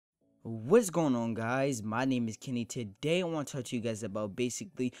What's going on, guys? My name is Kenny. Today I want to talk to you guys about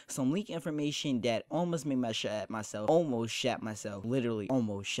basically some leak information that almost made me shat myself. Literally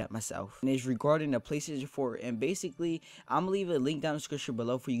almost shat myself. And it's regarding the PlayStation 4. And basically, I'm gonna leave a link down in the description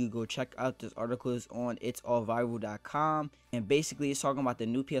below for you to go check out. This article is on itsallviral.com. And basically it's talking about the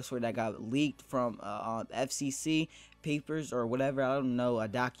new PS4 that got leaked from FCC papers or whatever. I don't know, a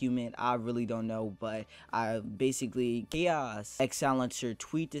document, I really don't know, but I basically Chaos X Silencer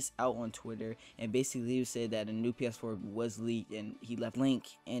tweet this out on Twitter, and basically he said that a new PS4 was leaked, and he left link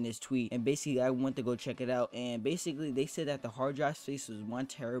in his tweet. And basically I went to go check it out, and basically they said that the hard drive space was 1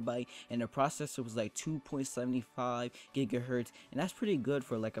 terabyte and the processor was like 2.75 gigahertz, and that's pretty good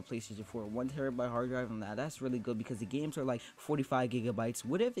for like a PlayStation 4. 1 terabyte hard drive, and that's really good because the games are like 45 gigabytes.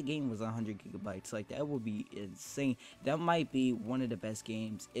 What if the game was 100 gigabytes? Like, that would be insane. That might be one of the best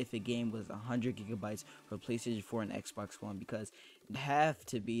games if a game was 100 gigabytes for PlayStation 4 and Xbox One, because it have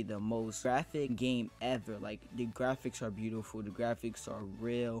to be the most graphic game ever. Like, the graphics are beautiful, the graphics are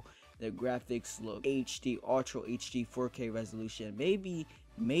real, the graphics look HD, ultra HD, 4K resolution.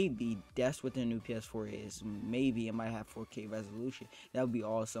 Maybe that's what the new PS4 is. Maybe it might have 4K resolution. That would be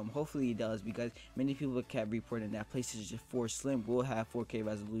awesome. Hopefully it does, because many people kept reporting that PlayStation 4 Slim will have 4K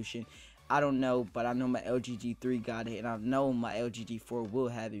resolution. I don't know, but I know my LG G3 got it, and I know my LG G4 will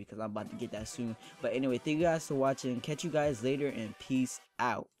have it because I'm about to get that soon. But anyway, thank you guys for watching. Catch you guys later, and peace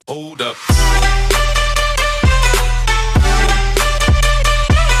out. Hold up.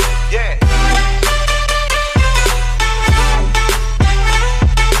 Yeah.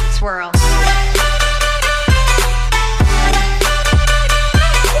 Swirl.